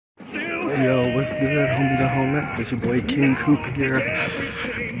What's good, homies and homies? It's your boy King Coop here.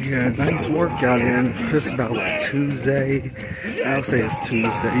 Yeah, nice workout in. It's about like Tuesday. I would say it's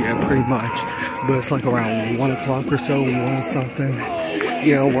Tuesday, yeah, pretty much. But it's like around 1 o'clock or so, 1 something.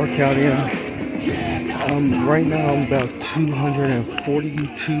 Yeah, workout in. Right now I'm about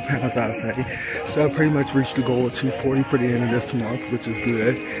 242 pounds, I would say. So I pretty much reached the goal of 240 for the end of this month, which is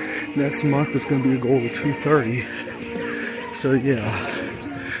good. Next month it's going to be a goal of 230. So yeah.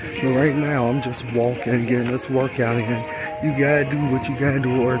 But right now, I'm just walking, getting this workout in. You gotta do what you gotta do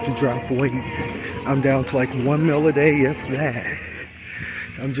in order to drop weight. I'm down to like 1 meal a day, if that.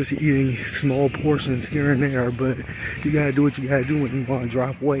 I'm just eating small portions here and there, but you gotta do what you gotta do when you wanna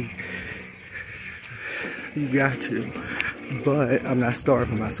drop weight. You got to. But I'm not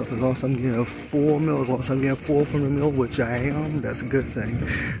starving myself. As long as I'm getting a full meal, as long as I'm getting full from the meal, which I am, that's a good thing.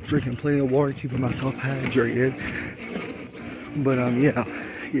 Drinking plenty of water, keeping myself hydrated. But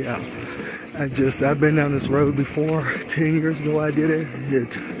yeah, I've been down this road before. 10 years ago I did it.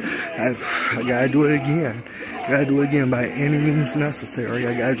 I gotta do it again. Gotta do it again by any means necessary.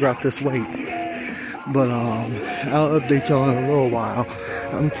 I gotta drop this weight. But I'll update y'all in a little while.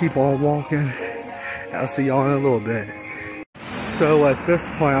 I'm gonna keep on walking. I'll see y'all in a little bit. So at this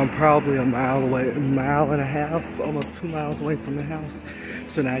point I'm probably a mile away, a mile and a half, almost 2 miles away from the house.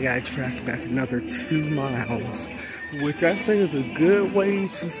 So now I gotta track back another 2 miles. Which I say is a good way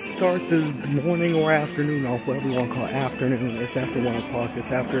to start the morning or afternoon off, whatever you want to call it. Afternoon. It's after 1 o'clock.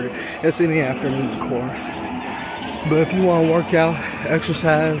 It's in the afternoon, of course. But if you want to work out,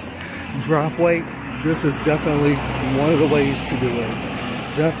 exercise, drop weight, this is definitely one of the ways to do it.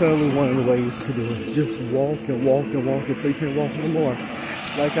 Definitely one of the ways to do it. Just walk and walk and walk until you can't walk no more.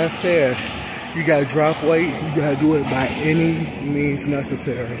 Like I said, you gotta drop weight. You gotta do it by any means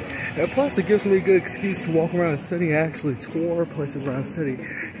necessary. And plus, it gives me a good excuse to walk around the city and actually tour places around the city.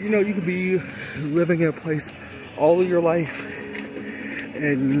 You know, you could be living in a place all of your life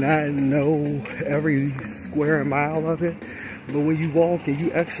and not know every square mile of it. But when you walk and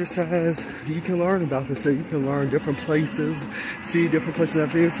you exercise, you can learn about the city. You can learn different places, see different places. I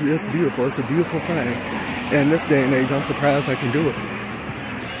think it's beautiful. It's a beautiful thing. And this day and age, I'm surprised I can do it.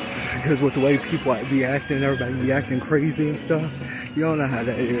 Because with the way people be acting, everybody be acting crazy and stuff. You don't know how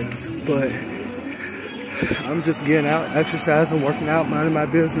that is, but I'm just getting out, exercising, working out, minding my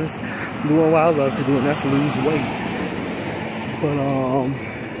business, doing what I love to do, and that's lose weight. But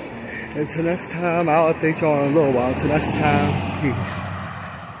until next time, I'll update y'all in a little while. Until next time, peace.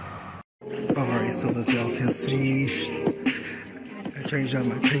 Alright, so as y'all can see, I changed out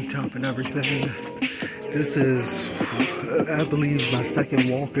my tank top and everything. This is, I believe, my second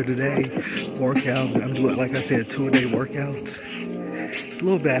walk of the day workout. I'm doing, like I said, 2-a-day workouts. It's a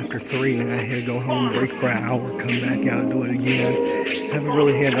little bit after 3 and I had to go home, break for an hour, come back out and do it again. Haven't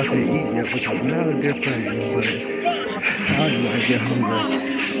really had nothing to eat yet, which is not a good thing, but I don't want to get hungry.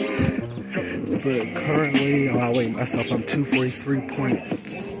 But currently, I weigh myself, I'm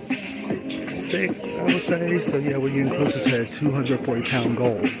 243.6, I would say. So yeah, we're getting closer to that 240 pound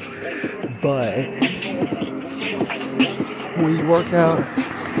goal. But when you work out,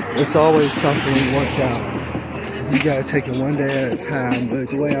 it's always something you work out. You gotta take it one day at a time. But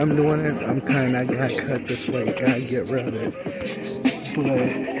the way I'm doing it, I'm kind of gotta cut this weight, gotta get rid of it. But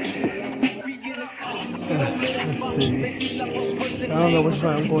let's see. I don't know which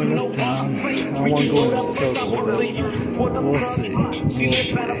way I'm going this time. I don't want to go in a circle, but we'll see.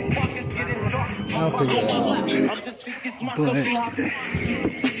 I'll figure it out. But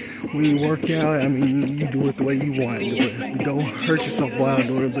when you work out, I mean, you do it the way you want to do it. You don't hurt yourself while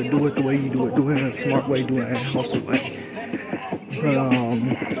doing it, but do it the way you do it. Do it in a smart way, do it in a healthy way.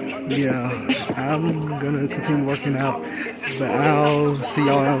 But, yeah, I'm gonna continue working out, but I'll see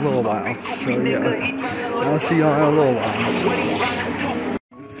y'all in a little while. So, yeah, I'll see y'all in a little while.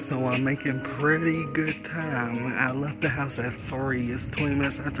 So I'm making pretty good time. I left the house at 3. It's 20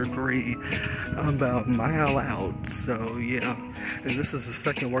 minutes after 3. I'm about a mile out. So yeah, and this is the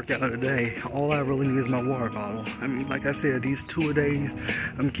second workout of the day. All I really need is my water bottle. I mean, like I said, these 2-a-days,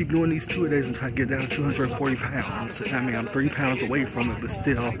 I'm gonna keep doing these 2-a-days until I get down to 240 pounds. I mean, I'm 3 pounds away from it, but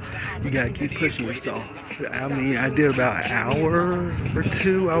still, you gotta keep pushing yourself. I mean, I did about an hour or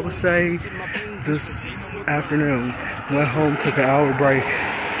 2, I would say, this afternoon. Went home, took an hour break.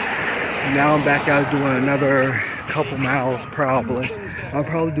 Now I'm back out doing another couple miles probably. I'll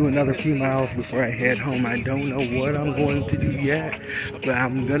probably do another few miles before I head home. I don't know what I'm going to do yet, but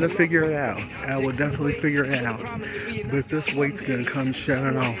I'm gonna figure it out. I will definitely figure it out. But this weight's gonna come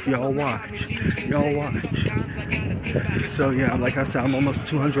shutting off. Y'all watch. Y'all watch. So yeah, like I said, I'm almost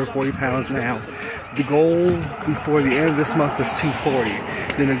 240 pounds now. The goal before the end of this month is 240.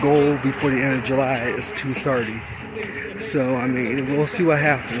 Then the goal before the end of July is 230. So I mean, we'll see what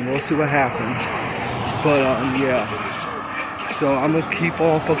happens. We'll see what happens. But yeah. So I'm gonna keep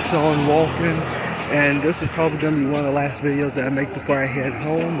on focusing on walking. And this is probably gonna be one of the last videos that I make before I head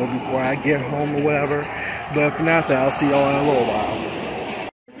home or before I get home or whatever. But for now, I'll see y'all in a little while.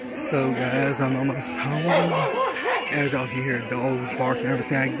 So guys, I'm almost home. As y'all can hear dogs barking and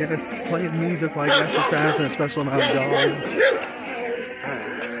everything, I guess playing music while exercising, a special amount of dogs,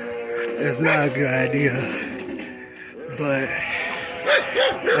 it's not a good idea. But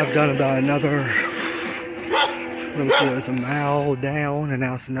I've done about another, let me see, it was a mile down and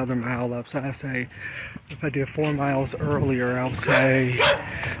now it's another mile up. So I say, if I did 4 miles earlier, I would say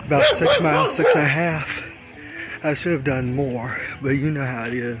about 6 miles, 6.5. I should have done more, but you know how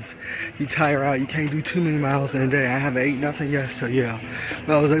it is. You tire out, you can't do too many miles in a day. I haven't ate nothing yet, so yeah.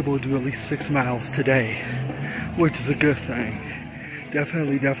 But I was able to do at least 6 miles today, which is a good thing.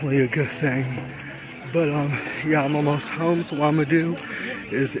 Definitely a good thing. But yeah, I'm almost home, so what I'm gonna do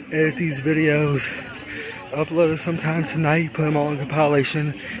is edit these videos, upload them sometime tonight, put them all in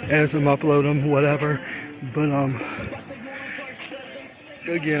compilation, edit them, upload them, whatever. But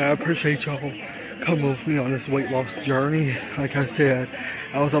again, I appreciate y'all coming with me on this weight loss journey. Like I said,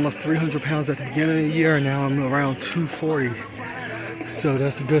 I was almost 300 pounds at the beginning of the year, and now I'm around 240. So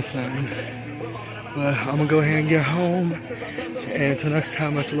that's a good thing. But I'm gonna go ahead and get home. And until next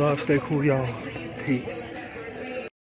time, much love, stay cool, y'all. Peace.